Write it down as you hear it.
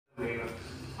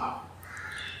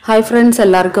Hi friends,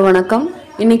 எல்லாருக்கும் வணக்கம்.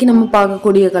 இன்னைக்கு நம்ம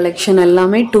பார்க்கக்கூடிய கலெக்ஷன்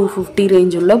எல்லாமே 250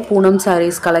 ரேஞ்ச் உள்ள பூனம்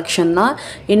sarees கலெக்ஷன் தான்.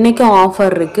 இன்னைக்கு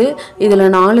ஆஃபர் இருக்கு. இதுல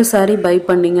 4 saree பை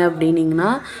பண்ணீங்க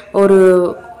அப்படினீங்கனா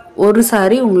ஒரு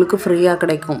saree உங்களுக்கு ஃப்ரீயா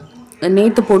கிடைக்கும்.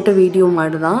 நேத்து போட்ட வீடியோ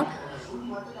மாதிரி தான்.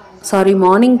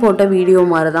 மார்னிங் போட்ட வீடியோ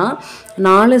மாதிரி தான்.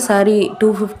 4 saree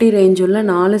 250 ரேஞ்ச் உள்ள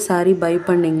 4 saree பை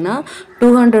பண்ணீங்கனா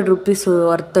 200 rupees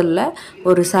worth இல்ல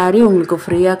ஒரு saree உங்களுக்கு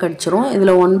ஃப்ரீயா கிடைச்சிரும்.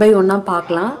 இதுல 1 by 1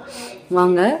 பார்க்கலாம்.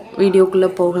 வாங்க வீடியோக்குள்ள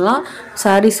போகலாம்.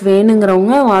 sarees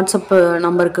வேணும்ங்கறவங்க வாட்ஸ்அப்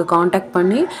நம்பருக்கு காண்டாக்ட்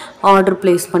பண்ணி ஆர்டர்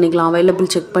பிளேஸ் பண்ணிக்கலாம்.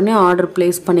 அவைலபிள் செக் பண்ணி ஆர்டர்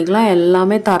பிளேஸ் பண்ணிக்கலாம்.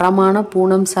 எல்லாமே தரமான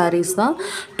பூனம் sarees தான்.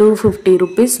 250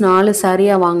 rupees 4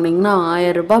 saree வாங்குனீங்கன்னா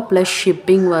 1000 ரூபாய் plus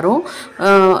shipping வரும்.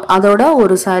 அதோட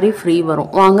ஒரு saree ஃப்ரீ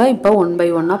வரும். வாங்க இப்போ 1 by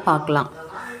 1 பார்க்கலாம்.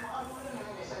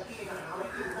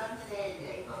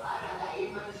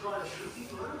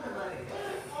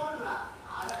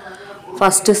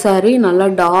 First saree நல்ல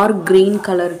dark green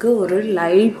கலருக்கு ஒரு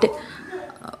light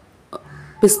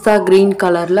pista green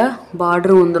கலர்ல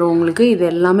border வந்துரும் உங்களுக்கு. இது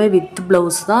எல்லாமே with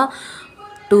blouse தான்.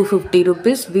 250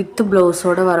 rupees with blouse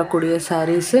ஓட வரக்கூடிய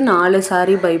sarees. 4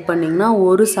 saree பை பண்ணீங்கனா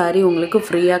ஒரு saree உங்களுக்கு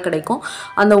ஃப்ரீயா கிடைக்கும்.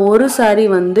 அந்த ஒரு saree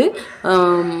வந்து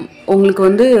உங்களுக்கு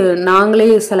வந்து நாங்களே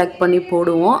செலக்ட் பண்ணி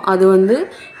போடுவோம். அது வந்து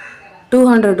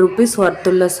 200 rupees worth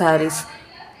உள்ள sarees.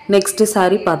 next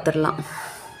saree பாத்துறலாம்.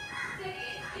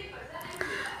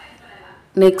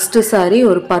 next saree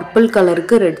ஒரு purple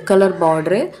கலருக்கு red color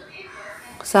border.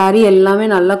 saree எல்லாமே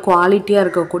நல்ல குவாலிட்டியா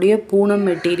இருக்கக்கூடிய பூனம்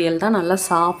மெட்டீரியல் தான். நல்ல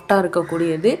சாஃப்ட்டா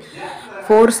இருக்கக்கூடியது.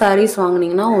 4 sarees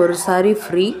வாங்குனீங்கனா ஒரு saree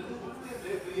free.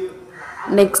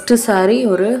 next saree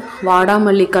ஒரு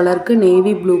வாடாமல்லி கலருக்கு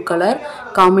navy blue color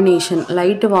combination.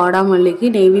 light வாடாமல்லிக்கு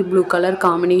navy blue color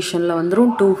combinationல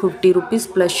வந்துரும். 250 rupees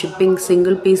plus shipping.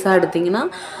 single piece எடுத்தீங்கனா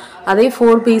அதே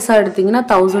 4 piece எடுத்தீங்கனா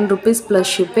 1000 rupees plus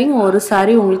shipping. ஒரு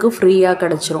saree உங்களுக்கு ஃப்ரீயா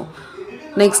கிடைச்சிரும்.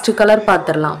 next colour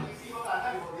பாத்துறலாம்.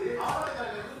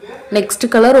 next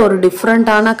கலர் ஒரு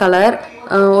டிஃபரண்டான கலர்.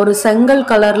 ஒரு செங்கல்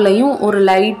கலர்லயும் ஒரு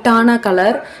லைட்டான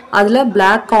கலர். அதுல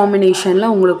black காம்பினேஷன்ல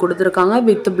உங்களுக்கு கொடுத்திருக்காங்க.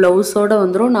 with blouse ஓட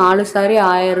வந்துரும். 4 saree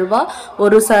 1000 ரூபாய்.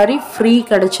 ஒரு saree ஃப்ரீ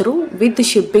கிடைச்சிரும். with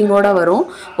shipping ஓட வரும்.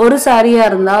 ஒரு சாரியா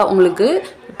இருந்தா உங்களுக்கு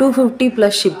 250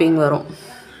 plus shipping வரும்.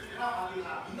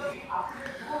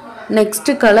 next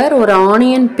கலர் ஒரு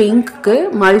ஆனியன் பிங்க்க்கு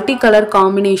மல்டி கலர்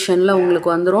காம்பினேஷன்ல உங்களுக்கு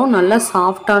வந்துரும். நல்ல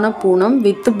சாஃப்ட்டான பூனம்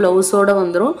with blouse ஓட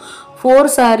வந்துரும். 4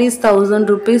 sarees 1000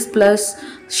 rupees plus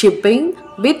shipping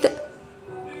with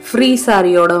free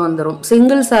saree ஓட வந்துரும்.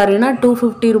 single saree னா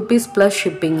 250 rupees plus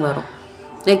shipping வரும்.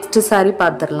 next saree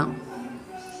பாத்துறலாம்.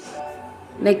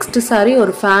 next saree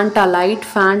ஒரு Fanta light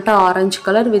Fanta orange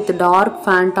color with dark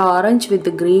Fanta orange with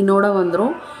green ஓட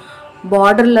வந்துரும்.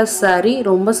 borderless saree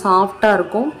ரொம்ப சாஃப்ட்டா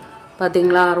இருக்கும்.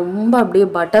 பாத்தீங்களா ரொம்ப அப்படியே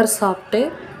பட்டர் சாஃப்ட்.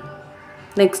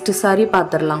 next saree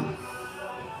பாத்துறலாம்.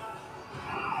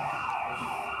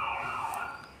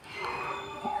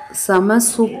 சம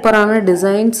சூப்பரான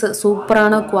டிசைன்ஸ்,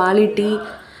 சூப்பரான குவாலிட்டி,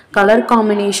 கலர்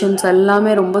காம்பினேஷன்ஸ்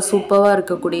எல்லாமே ரொம்ப சூப்பரா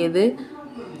இருக்கக்கூடியது.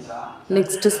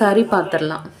 next saree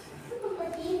பாத்துறலாம்.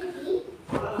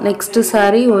 next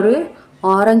saree ஒரு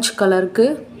ஆரஞ்சு கலருக்கு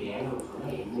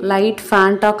லைட்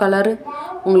ஃபேண்டா கலர்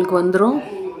உங்களுக்கு வந்துரும்.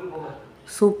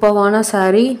 சூப்பரான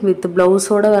saree with blouse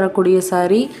ஓட வரக்கூடிய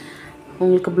saree.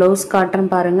 உங்களுக்கு blouse காட்றேன்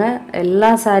பாருங்க. எல்லா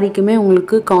சாரிக்குமே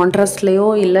உங்களுக்கு கான்ட்ராஸ்ட்லயோ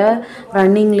இல்ல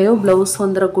ரன்னிங்லயோ blouse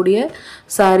வந்துறக்கூடிய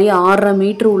saree 6.5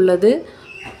 மீட்டர் உள்ளது.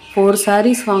 4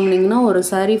 sarees வாங்குனீங்கனா ஒரு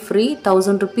saree free.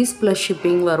 1000 rupees plus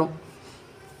shipping வரும்.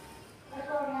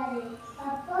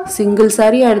 single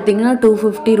saree எடுத்தீங்கனா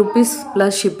 250 rupees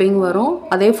plus shipping வரும்.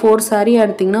 அதே 4 saree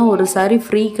எடுத்தீங்கனா ஒரு saree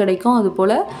free கிடைக்கும்.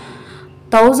 அதுபோல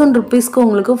 1000 rupeesக்கு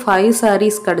உங்களுக்கு 5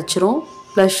 sarees கிடைச்சிரும்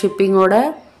plus shipping ஓட.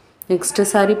 next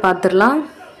saree பாத்துறலாம்.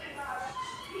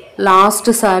 லாஸ்ட்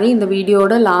saree இந்த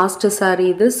வீடியோட லாஸ்ட் saree.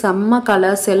 இது செம்ம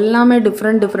கலர்ஸ் எல்லாமே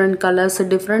டிஃபரண்ட் கலர்ஸ்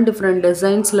டிஃபரண்ட்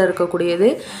டிசைன்ஸ்ல இருக்கக்கூடியது.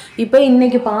 இப்போ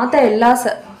இன்னைக்கு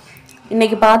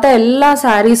பார்த்த எல்லா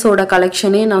sareesோட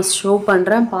கலெக்ஷனே நான் ஷோ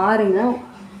பண்றேன்.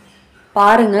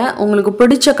 பாருங்க உங்களுக்கு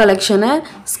பிடிச்ச கலெக்ஷனை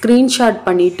ஸ்கிரீன்ஷாட்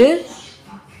பண்ணிட்டு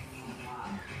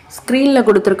ஸ்க்ரீன்ல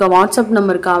கொடுத்திருக்க வாட்ஸ்அப்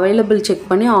நம்பருக்கு அவைலபிள் செக்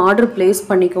பண்ணி ஆர்டர் பிளேஸ்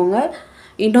பண்ணிக்கோங்க.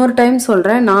 இன்னொரு டைம்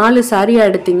சொல்றேன். 4 saree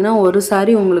எடுத்தீங்கனா ஒரு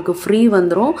saree உங்களுக்கு ஃப்ரீ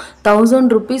வந்துரும். 1000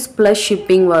 rupees plus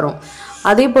shipping வரும்.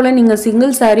 அதே போல நீங்க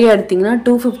single saree எடுத்தீங்கனா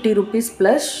 250 rupees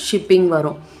plus shipping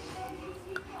வரும்.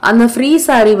 அந்த ஃப்ரீ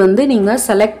saree வந்து நீங்க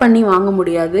செலக்ட் பண்ணி வாங்க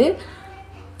முடியாது.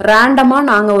 ரேண்டமா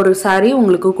நாங்க ஒரு saree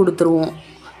உங்களுக்கு கொடுத்துருவோம்.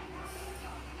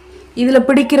 இதுல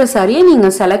பிடிக்கிற saree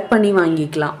நீங்க செலக்ட் பண்ணி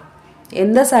வாங்கிக்கலாம்.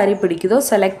 எந்த saree பிடிக்குதோ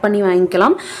செலக்ட் பண்ணி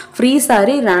வாங்கிக்கலாம். ஃப்ரீ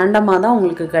saree ரேண்டமா தான்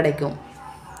உங்களுக்கு கிடைக்கும்.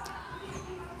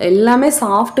 எல்லாமே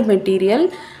சாஃப்ட் மெட்டீரியல்.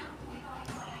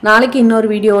 நாளைக்கு இன்னொரு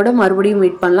வீடியோவோட மறுபடியும்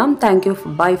மீட் பண்ணலாம். தேங்க்யூ.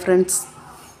 Bye friends.